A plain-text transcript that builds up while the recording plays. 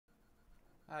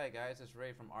Hi guys, it's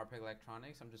Ray from RPEG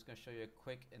Electronics. I'm just going to show you a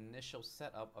quick initial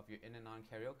setup of your Inandon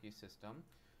Karoake system.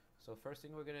 So first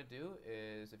thing we're going to do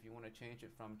is, if you want to change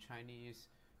it from Chinese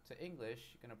to English,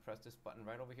 you're going to press this button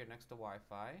right over here next to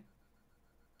Wi-Fi,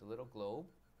 the little globe,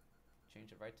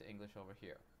 change it right to English over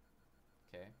here.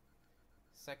 Okay.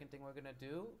 Second thing we're going to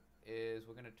do is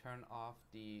we're going to turn off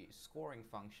the scoring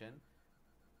function.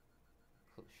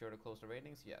 Sure to close the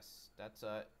ratings? Yes. That's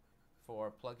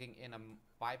for plugging in a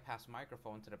bypass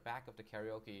microphone to the back of the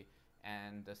karaoke,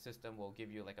 and the system will give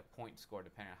you like a point score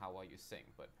depending on how well you sing.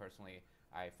 But personally,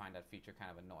 I find that feature kind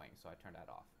of annoying, so I turn that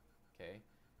off. Okay.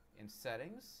 In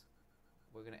settings,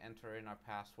 we're going to enter in our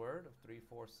password of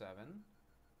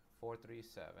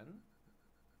 347437.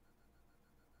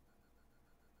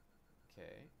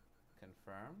 Okay.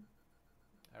 Confirm.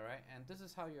 Alright, and this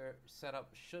is how your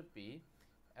setup should be.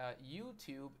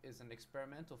 YouTube is an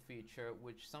experimental feature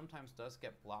which sometimes does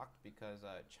get blocked because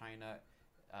China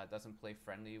doesn't play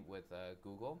friendly with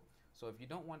Google. So if you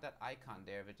don't want that icon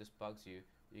there, if it just bugs you,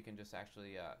 you can just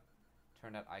actually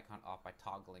turn that icon off by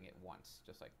toggling it once,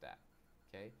 just like that.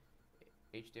 Okay.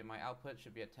 HDMI output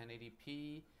should be at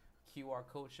 1080p. QR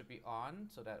code should be on,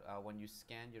 so that when you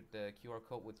scan the QR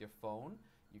code with your phone,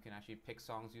 you can actually pick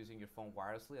songs using your phone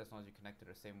wirelessly as long as you connect to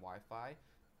the same Wi-Fi.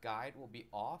 Guide will be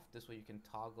off. This way you can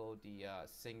toggle the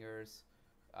singer's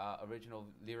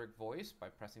original lyric voice by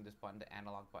pressing this button, the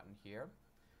analog button here.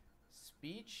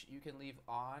 Speech you can leave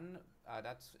on.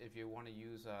 That's if you want to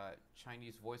use a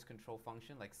Chinese voice control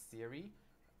function like Siri.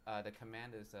 The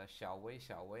command is 小微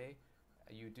小微.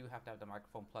 You do have to have the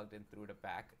microphone plugged in through the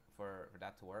back for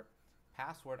that to work.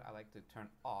 Password I like to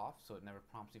turn off so it never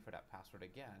prompts you for that password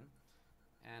again.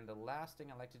 And the last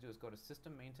thing I like to do is go to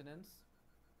System Maintenance.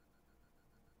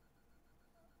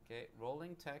 Okay,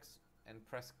 rolling text, and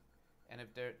press, and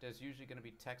if there's usually going to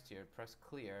be text here, press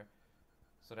clear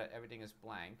so that everything is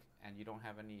blank and you don't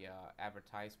have any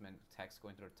advertisement text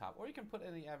going through the top, or you can put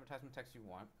any advertisement text you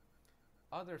want.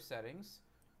 Other settings,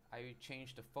 I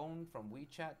changed the phone from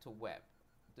Wechat to web.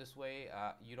 This way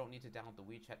you don't need to download the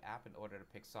Wechat app in order to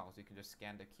pick songs. You can just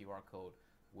scan the QR code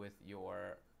with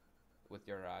your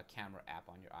camera app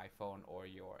on your iPhone or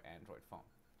your Android phone.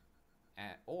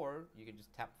 Or you can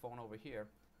just tap phone over here,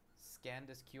 scan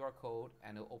this QR code,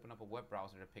 and it'll open up a web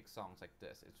browser to pick songs like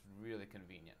this. It's really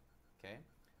convenient. Okay,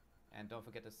 and don't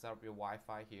forget to set up your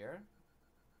Wi-Fi here.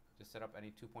 Just set up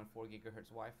any 2.4 gigahertz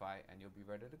Wi-Fi and you'll be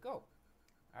ready to go.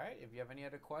 Alright, if you have any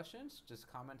other questions, just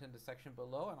comment in the section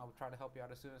below and I'll try to help you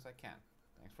out as soon as I can.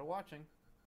 Thanks for watching.